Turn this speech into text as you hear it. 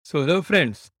So, hello,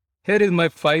 friends. Here is my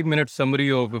 5 minute summary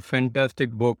of a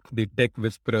fantastic book, The Tech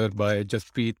Whisperer by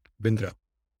Jaspreet Bindra.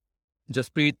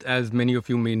 Jaspreet, as many of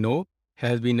you may know,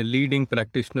 has been a leading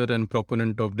practitioner and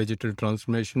proponent of digital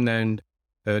transformation and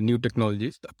new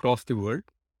technologies across the world.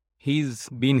 He's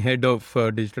been head of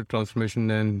digital transformation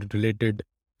and related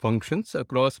functions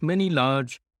across many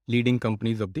large leading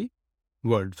companies of the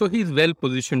world. So, he's well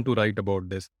positioned to write about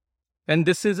this. And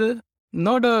this is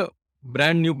not a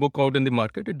brand new book out in the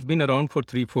market. It's been around for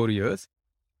 3, 4 years,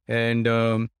 and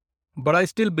but I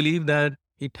still believe that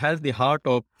it has the heart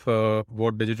of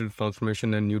what digital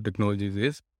transformation and new technologies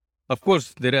is. Of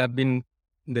course, there has been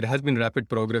rapid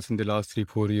progress in the last 3,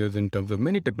 4 years in terms of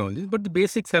many technologies, but the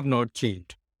basics have not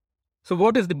changed. So,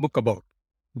 what is the book about?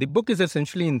 The book is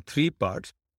essentially in three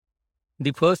parts.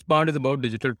 The first part is about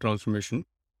digital transformation,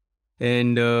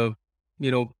 and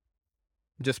you know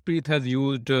Jaspreet has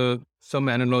used some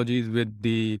analogies with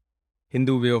the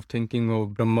Hindu way of thinking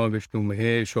of Brahma, Vishnu,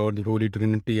 Mahesh, or the Holy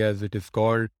Trinity as it is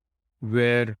called,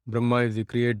 where Brahma is the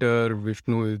creator,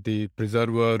 Vishnu is the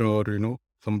preserver, or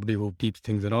somebody who keeps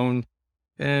things around,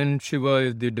 and Shiva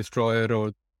is the destroyer,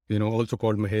 or also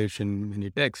called Mahesh in many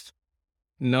texts.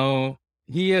 Now,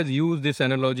 he has used this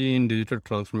analogy in digital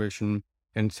transformation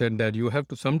and said that you have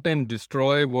to sometimes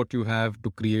destroy what you have to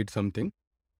create something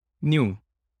new.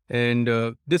 And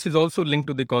this is also linked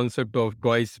to the concept of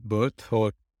twice birth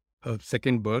or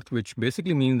second birth, which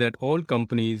basically means that all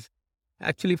companies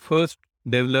actually first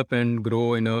develop and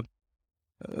grow in a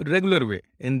regular way.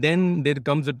 And then there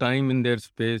comes a time in their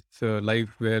space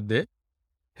life where they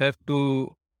have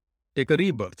to take a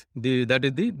rebirth. That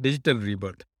is the digital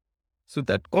rebirth. So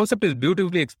that concept is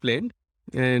beautifully explained,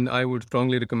 and I would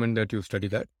strongly recommend that you study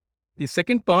that. The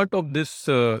second part of this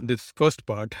first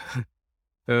part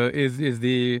is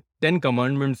the 10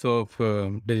 commandments of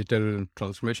digital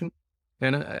transformation.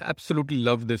 And I absolutely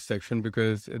love this section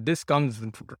because this comes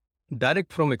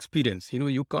direct from experience.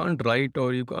 You can't write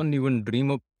or you can't even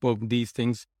dream up of these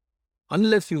things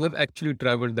unless you have actually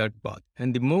traveled that path.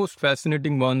 And the most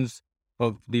fascinating ones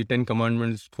of the 10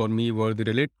 commandments for me were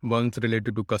the ones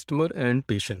related to customer and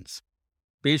patience.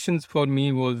 Patience for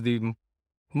me was the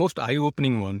most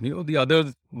eye-opening one. The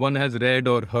other one has read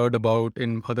or heard about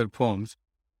in other forms.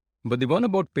 But the one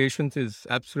about patience is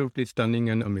absolutely stunning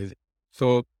and amazing.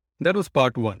 So that was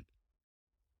part one.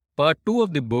 Part two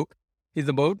of the book is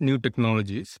about new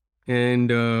technologies.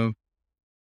 And the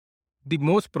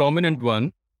most prominent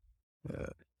one,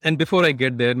 and before I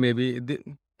get there, maybe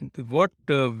where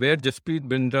Jaspreet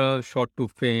Bindra shot to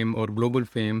fame or global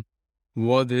fame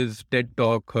was his TED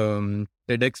talk,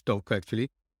 TEDx talk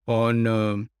actually,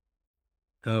 on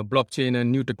blockchain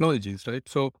and new technologies, right?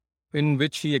 So in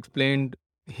which he explained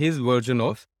his version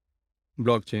of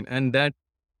blockchain, and that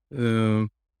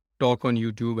talk on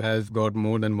YouTube has got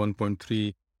more than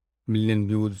 1.3 million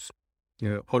views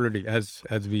already as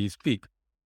we speak.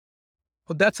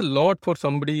 Well, that's a lot for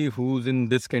somebody who's in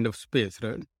this kind of space,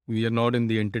 right? We are not in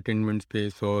the entertainment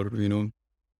space or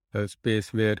a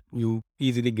space where you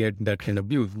easily get that kind of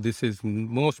views. This is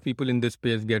most people in this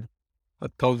space get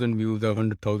 1,000 views,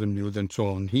 100,000 views, and so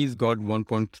on. He's got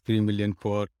 1.3 million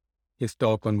for his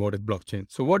talk on what is blockchain.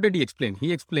 So what did he explain?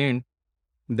 He explained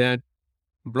that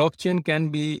blockchain can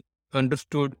be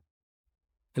understood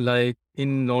like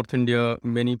in North India,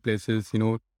 many places,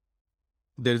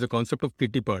 there is a concept of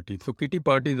kitty party. So kitty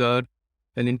parties are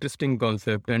an interesting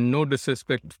concept, and no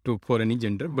disrespect for any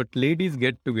gender, but ladies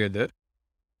get together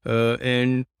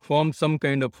and form some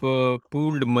kind of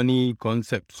pooled money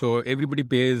concept. So everybody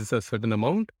pays a certain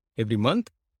amount every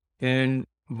month, and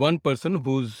one person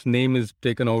whose name is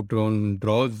taken out on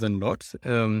draws and lots,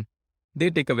 they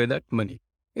take away that money.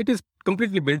 It is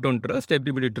completely built on trust.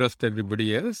 Everybody trusts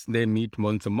everybody else. They meet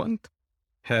once a month,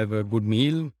 have a good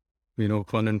meal,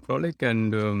 fun and frolic,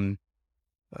 and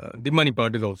the money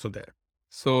part is also there.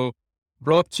 So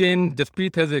blockchain,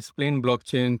 Jaspreet has explained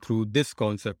blockchain through this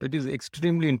concept. It is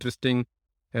extremely interesting,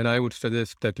 and I would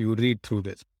suggest that you read through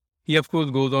this. He, of course,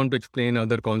 goes on to explain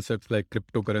other concepts like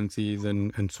cryptocurrencies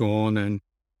and so on, and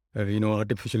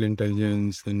artificial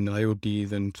intelligence and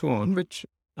IoTs and so on, which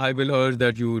I will urge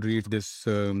that you read this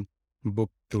book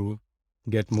to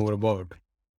get more about.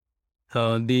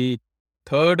 The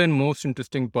third and most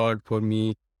interesting part for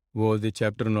me was the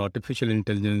chapter on artificial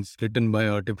intelligence written by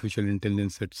artificial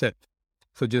intelligence itself.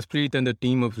 So Jaspreet and the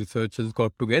team of researchers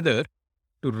got together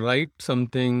to write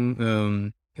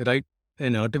an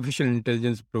artificial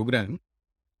intelligence program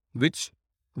which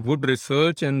would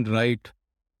research and write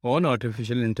on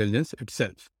artificial intelligence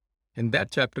itself. And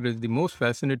that chapter is the most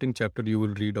fascinating chapter you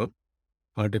will read on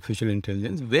artificial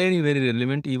intelligence. Very, very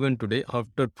relevant even today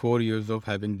after 4 years of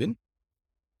having been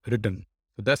written.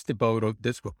 So that's the power of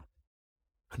this book.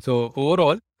 So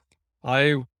overall,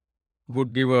 I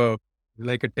would give a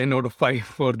 10 out of 5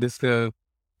 for this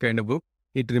kind of book.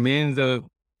 It remains a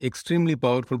extremely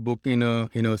powerful book in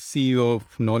a sea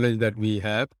of knowledge that we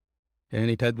have, and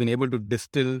it has been able to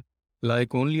distill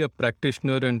like only a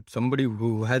practitioner and somebody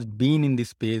who has been in this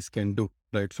space can do.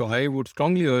 Right. So I would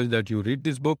strongly urge that you read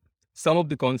this book. Some of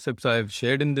the concepts I have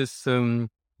shared in this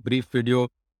brief video,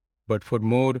 but for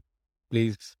more,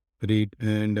 please read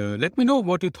and let me know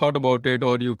what you thought about it,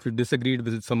 or if you disagreed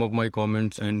with some of my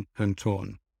comments and so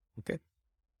on. Okay.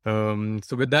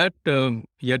 So with that,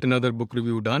 yet another book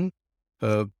review done.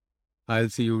 I'll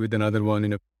see you with another one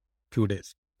in a few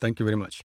days. Thank you very much.